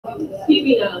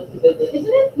TV now, isn't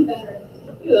it better?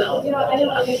 You know, I don't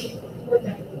want to work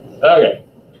out. Okay.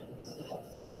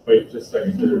 Wait, just a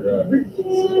second. Oh,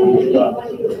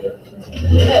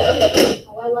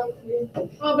 I like you.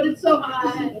 Oh, but it's so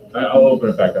hot. I'll open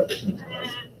it back up.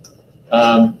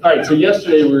 All right, so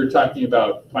yesterday we were talking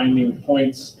about finding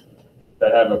points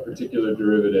that have a particular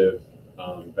derivative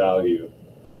value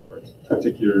or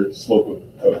particular slope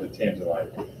of the tangent line.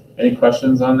 Any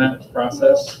questions on that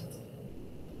process?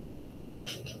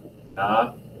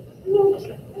 Nah?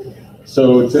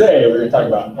 So today we're going to talk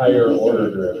about higher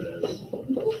order derivatives.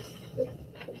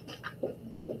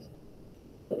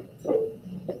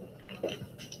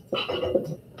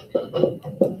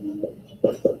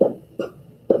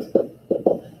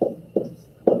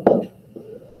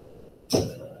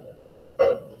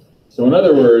 So in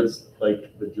other words,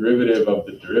 like the derivative of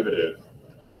the derivative,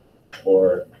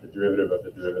 or the derivative of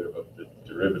the derivative of the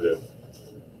derivative,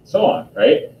 so on,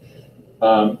 right?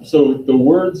 So the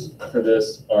words for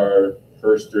this are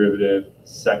first derivative,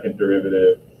 second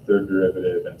derivative, third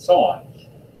derivative, and so on.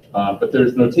 But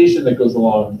there's notation that goes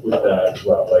along with that as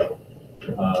well. Like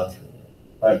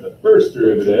I have the first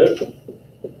derivative.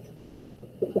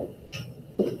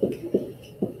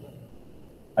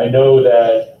 I know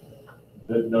that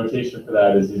the notation for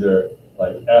that is either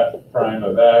like f prime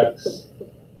of x,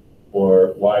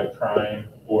 or y prime,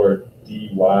 or dy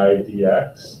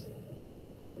dx.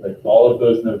 Like all of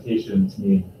those notations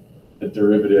mean the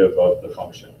derivative of the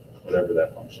function, whatever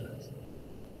that function is.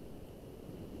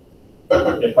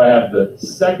 If I have the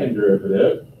second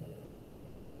derivative,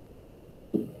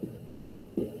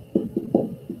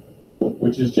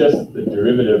 which is just the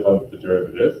derivative of the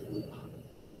derivative,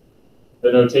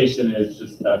 the notation is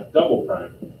just f double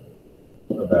prime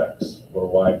of x, or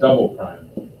y double prime.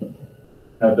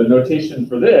 Now the notation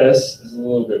for this is a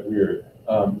little bit weird.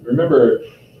 Remember,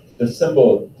 the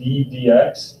symbol d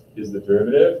dx is the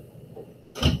derivative,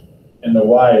 and the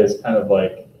y is kind of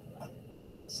like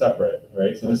separate,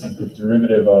 right? So this is the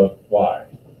derivative of y.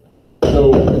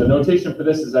 So the notation for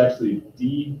this is actually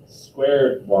d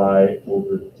squared y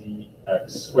over dx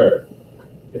squared.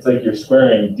 It's like you're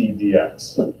squaring d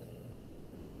dx,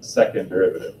 second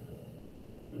derivative.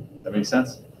 That makes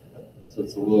sense? So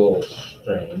it's a little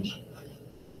strange.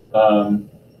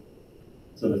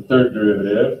 So the third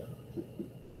derivative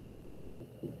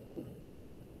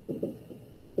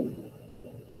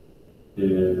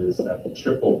is f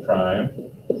triple prime,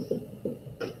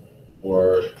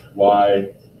 or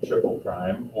y triple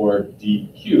prime, or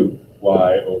d cubed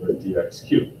y over dx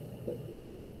cubed.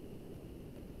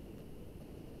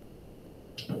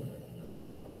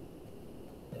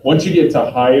 Once you get to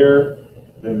higher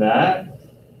than that,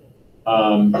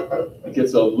 it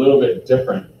gets a little bit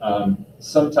different.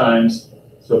 Sometimes,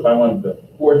 so if I wanted the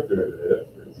fourth derivative,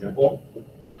 for example,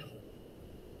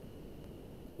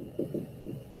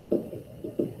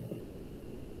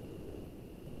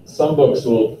 some books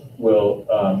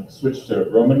will switch to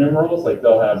Roman numerals, like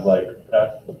they'll have like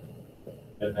f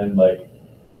and then like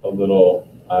a little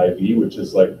iv, which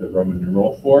is like the Roman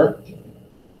numeral 4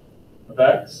 of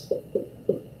x.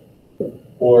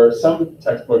 Or some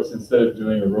textbooks, instead of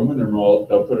doing a Roman numeral,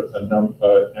 they'll put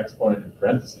an exponent in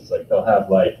parentheses. Like they'll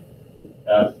have like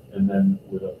f and then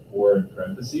with a 4 in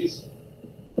parentheses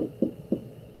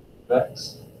of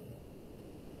x.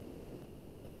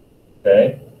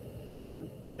 Okay.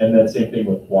 And then same thing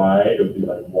with y. It would be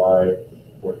like y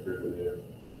fourth derivative,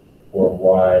 or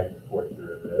y fourth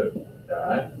derivative, like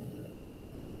that.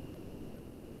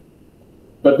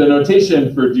 But the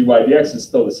notation for dy dx is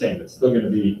still the same. It's still going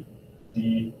to be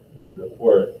d to the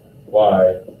fourth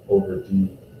y over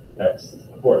dx to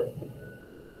the fourth.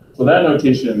 So that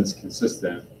notation is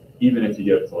consistent even if you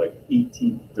get to like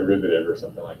 18th derivative or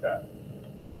something like that.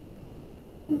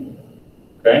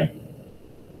 Okay?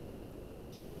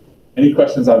 Any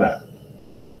questions on that?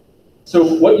 So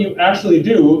what you actually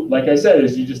do, like I said,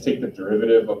 is you just take the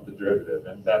derivative of the derivative,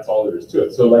 and that's all there is to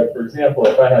it. So like, for example,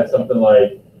 if I had something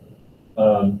like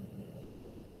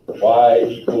y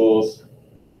equals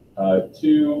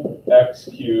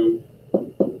 2x cubed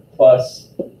plus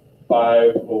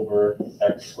 5 over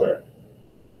x squared.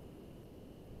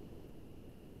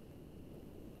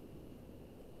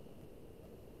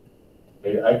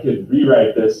 Okay, I could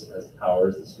rewrite this as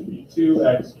powers. This would be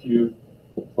 2x cubed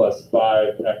plus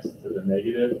 5x to the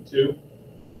negative 2.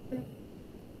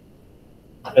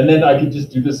 And then I could just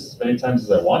do this as many times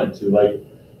as I wanted to. Like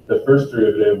the first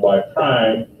derivative, y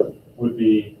prime, would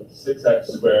be 6x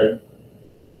squared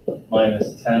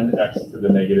minus 10x to the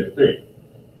negative 3,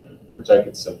 which I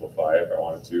could simplify if I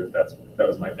wanted to. If that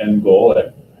was my end goal,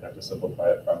 I'd have to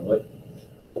simplify it probably.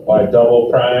 y double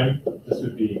prime, this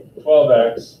would be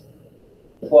 12x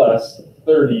plus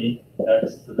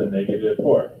 30x to the negative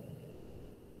 4.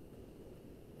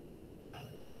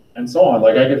 And so on.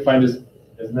 Like I could find as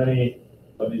many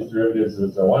of these derivatives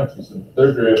as I want to. So the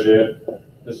third derivative,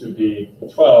 this would be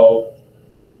 12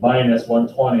 minus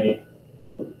 120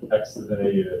 x to the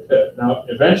negative 5th. Now,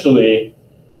 eventually,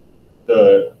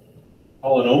 the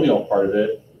polynomial part of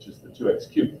it, which is the 2x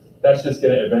cubed, that's just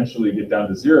going to eventually get down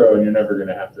to 0, and you're never going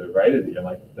to have to write it again,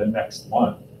 like the next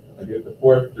one. I get the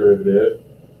fourth derivative,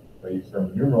 if I use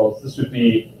Roman numerals, this would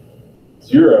be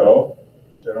 0,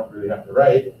 which I don't really have to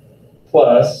write,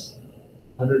 plus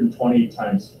 120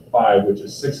 times 5, which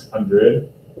is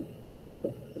 600,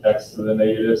 x to the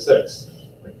negative 6.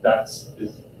 Like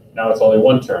now it's only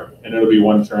one term, and it'll be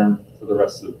one term for the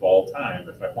rest of all time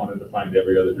if I wanted to find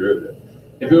every other derivative.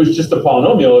 If it was just a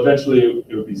polynomial, eventually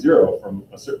it would be 0 from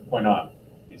a certain point on.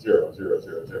 It'd be 0, 0,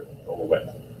 0, 0, the whole way.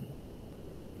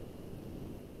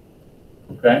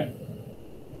 Okay?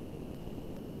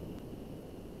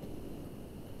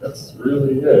 That's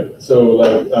really it. So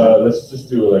like, let's just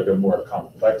do like a more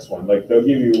complex one. Like they'll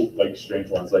give you like strange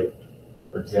ones. Like,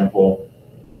 for example,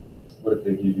 what if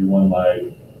they give you one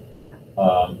like,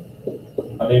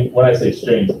 I mean, when I say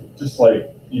strange, just like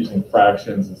using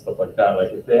fractions and stuff like that.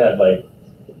 Like if they had like,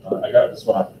 I got this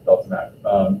one off the Delta Math,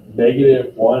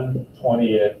 negative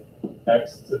 1/20th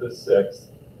x to the 6th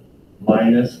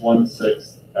minus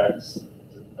 1/6 x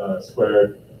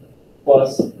squared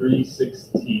plus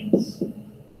 3/16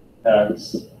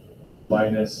 x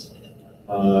minus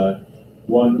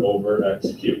 1 over x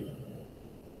cubed.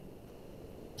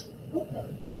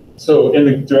 So in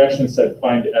the direction said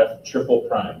find f triple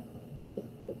prime.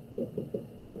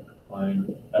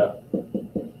 Find f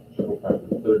triple prime,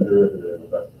 the third derivative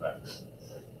of f of x.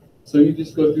 So you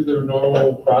just go through the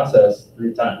normal process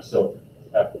 3 times. So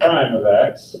f prime of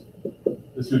x,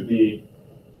 this would be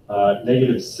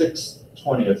negative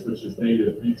 6/20th, which is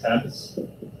negative 3/10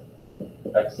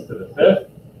 x to the 5th.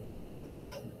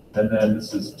 And then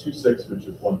this is 2/6, which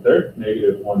is 1/3,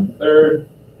 negative 1/3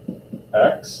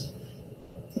 x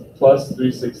plus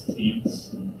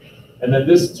 3/16. And then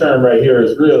this term right here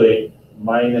is really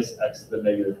minus x to the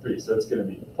negative 3. So it's going to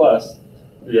be plus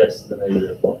 3x to the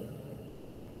negative 4.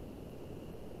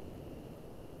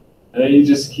 And then you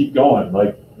just keep going,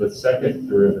 like the second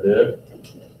derivative.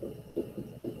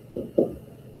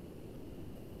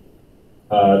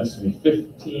 This would be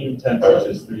 15/10, which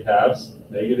is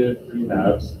 3/2, negative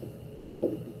 3/2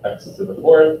 x to the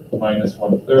 4th minus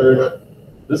 1/3.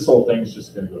 This whole thing is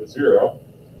just going to go to 0.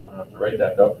 I don't have to write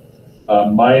that though.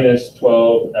 Minus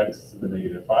 12x to the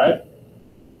negative 5.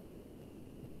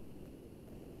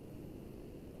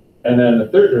 And then the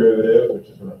third derivative, which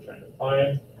is what I'm trying to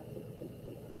find,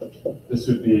 this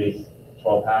would be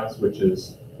 12/2, which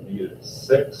is negative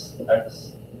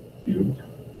 6x cubed.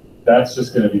 That's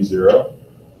just going to be 0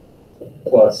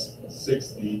 plus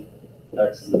 60x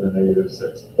to the negative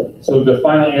 6. So the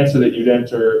final answer that you'd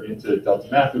enter into Delta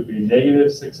Math would be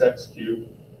negative 6x cubed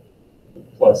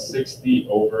plus 60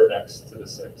 over x to the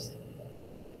 6th.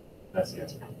 That's the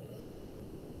answer.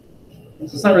 So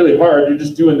it's not really hard. You're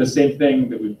just doing the same thing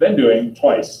that we've been doing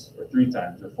twice, or 3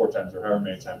 times, or 4 times, or however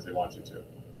many times they want you to.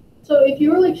 So if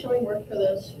you were like showing work for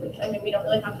this, which I mean we don't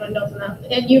really have to in Delta Math,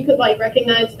 and you could like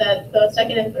recognize that the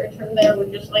second and third term there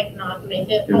would just like not make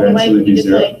it all the way, Eventually be you just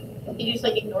 0. like you just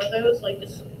like ignore those, like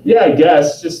just Yeah, I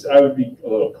guess. Just I would be a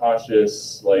little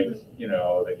cautious, like, you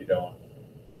know, that you don't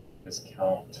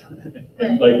miscount.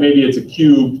 Like maybe it's a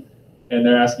cube, and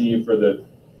they're asking you for the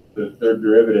third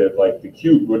derivative. Like the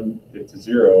cube wouldn't get to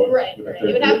 0. right. With a It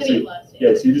third would have to derivative. be less.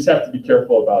 Yeah, so you just have to be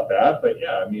careful about that. But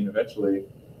yeah, I mean, eventually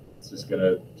it's just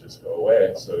gonna just go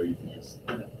away. So you can just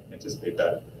anticipate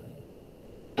that.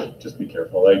 Just be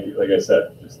careful. Like I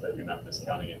said, just that you're not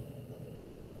miscounting it.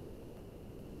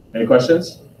 Any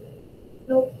questions?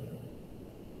 Nope.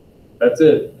 That's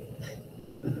it.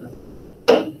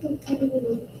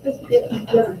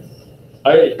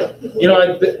 I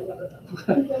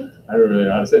don't really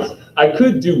know how to say this. I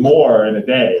could do more in a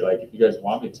day, like if you guys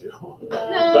want me to.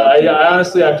 But I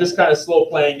honestly, I'm just kind of slow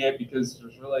playing it because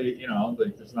there's really, you know,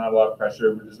 like there's not a lot of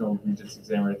pressure. There's no Regents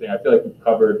exam or anything. I feel like we've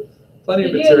covered plenty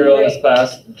of material in this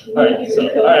class. All right,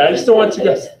 I just don't want you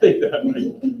guys to think that I'm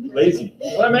like lazy.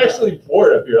 Well, I'm actually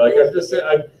bored up here. Like I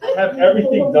have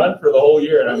everything done for the whole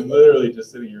year, and I'm literally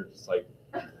just sitting here, just like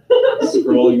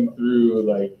scrolling through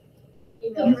like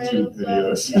YouTube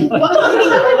videos,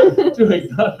 doing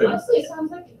nothing. Honestly, it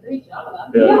sounds like a great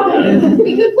job. Yeah.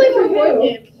 We could play for board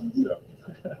game. So,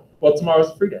 well, tomorrow's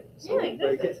a free day. So Yeah,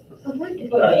 exactly.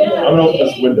 all right, I'm gonna open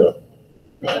this window.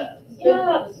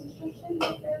 Yeah.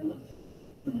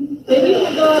 Maybe you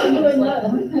should go out and do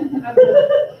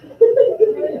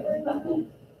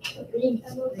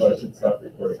Oh, I should stop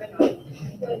recording.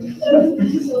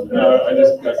 No, I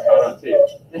just got caught on tape.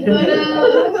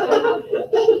 another.